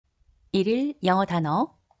일일 영어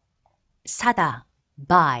단어 사다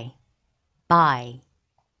buy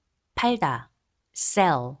팔다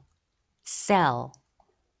sell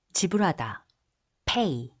지불하다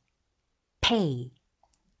pay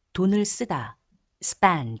돈을 쓰다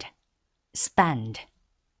spend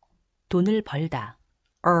돈을 벌다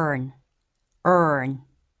earn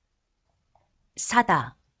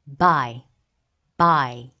사다 buy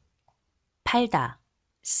팔다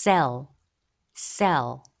sell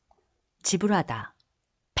지불하다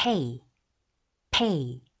pay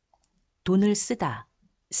돈을 쓰다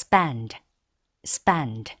spend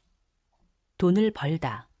돈을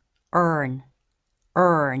벌다 earn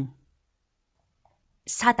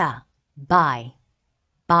사다 buy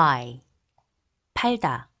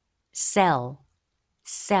팔다 sell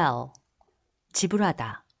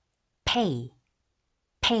지불하다 pay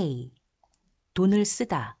돈을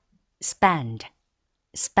쓰다 spend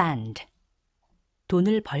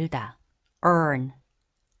돈을 벌다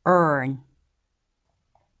earn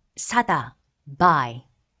사다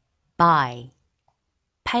buy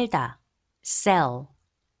팔다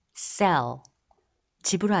sell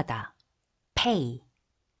지불하다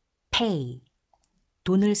pay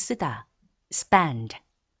돈을 쓰다 spend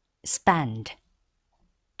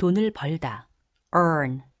돈을 벌다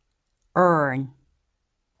earn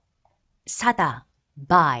사다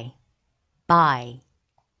buy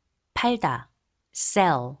팔다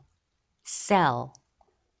sell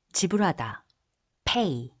지불하다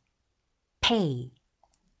pay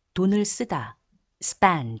돈을 쓰다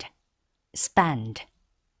spend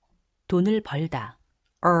돈을 벌다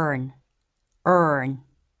earn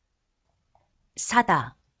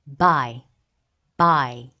사다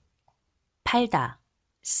buy 팔다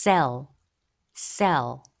sell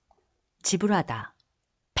지불하다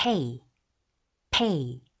pay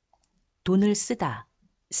돈을 쓰다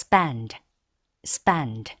spend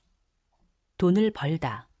돈을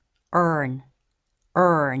벌다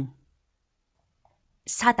earn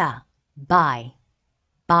사다 buy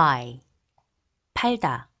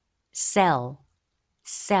팔다 sell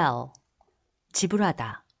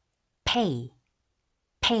지불하다 pay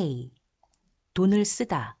돈을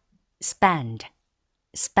쓰다 spend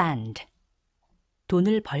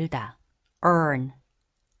돈을 벌다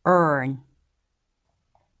earn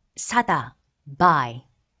사다 buy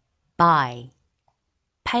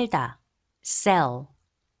팔다 sell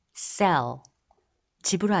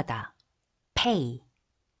지불하다 pay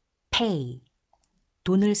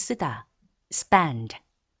돈을 쓰다 spend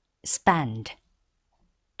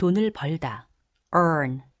돈을 벌다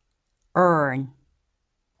earn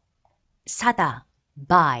사다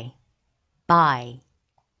buy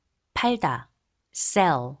팔다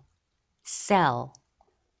sell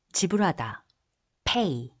지불하다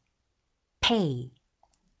pay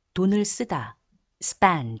돈을 쓰다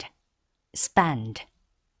spend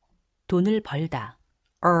돈을 벌다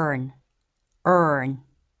earn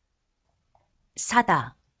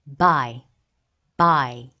사다 buy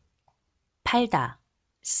팔다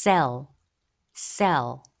sell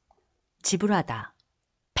지불하다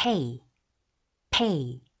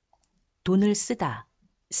pay 돈을 쓰다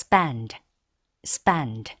spend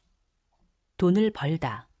돈을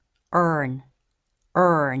벌다 earn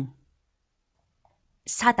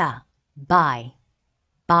사다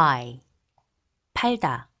buy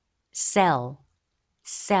팔다 sell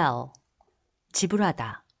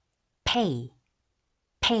지불하다 pay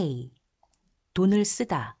돈을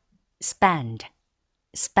쓰다 spend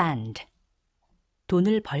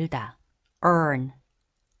돈을 벌다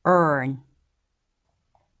earn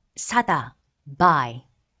사다 buy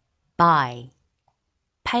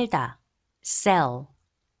팔다 sell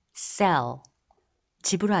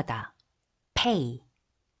지불하다 pay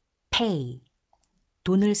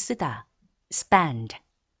돈을 쓰다 spend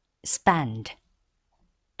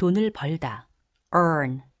돈을 벌다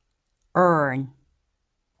earn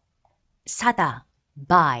사다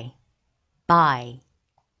buy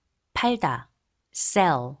팔다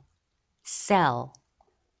sell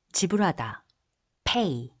지불하다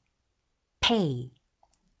pay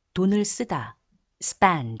돈을 쓰다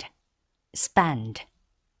spend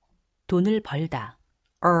돈을 벌다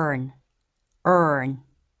earn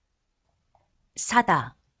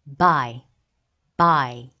사다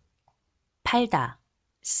buy 팔다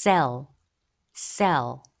sell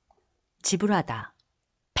지불하다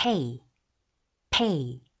pay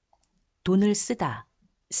돈을 쓰다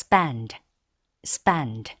spend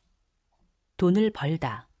돈을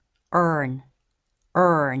벌다 earn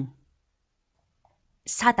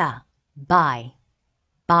사다 buy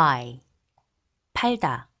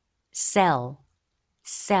팔다 sell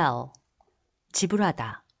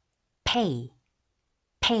지불하다 pay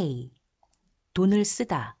돈을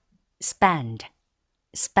쓰다, spend,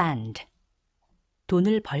 spend.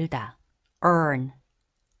 돈을 벌다, earn,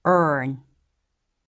 earn.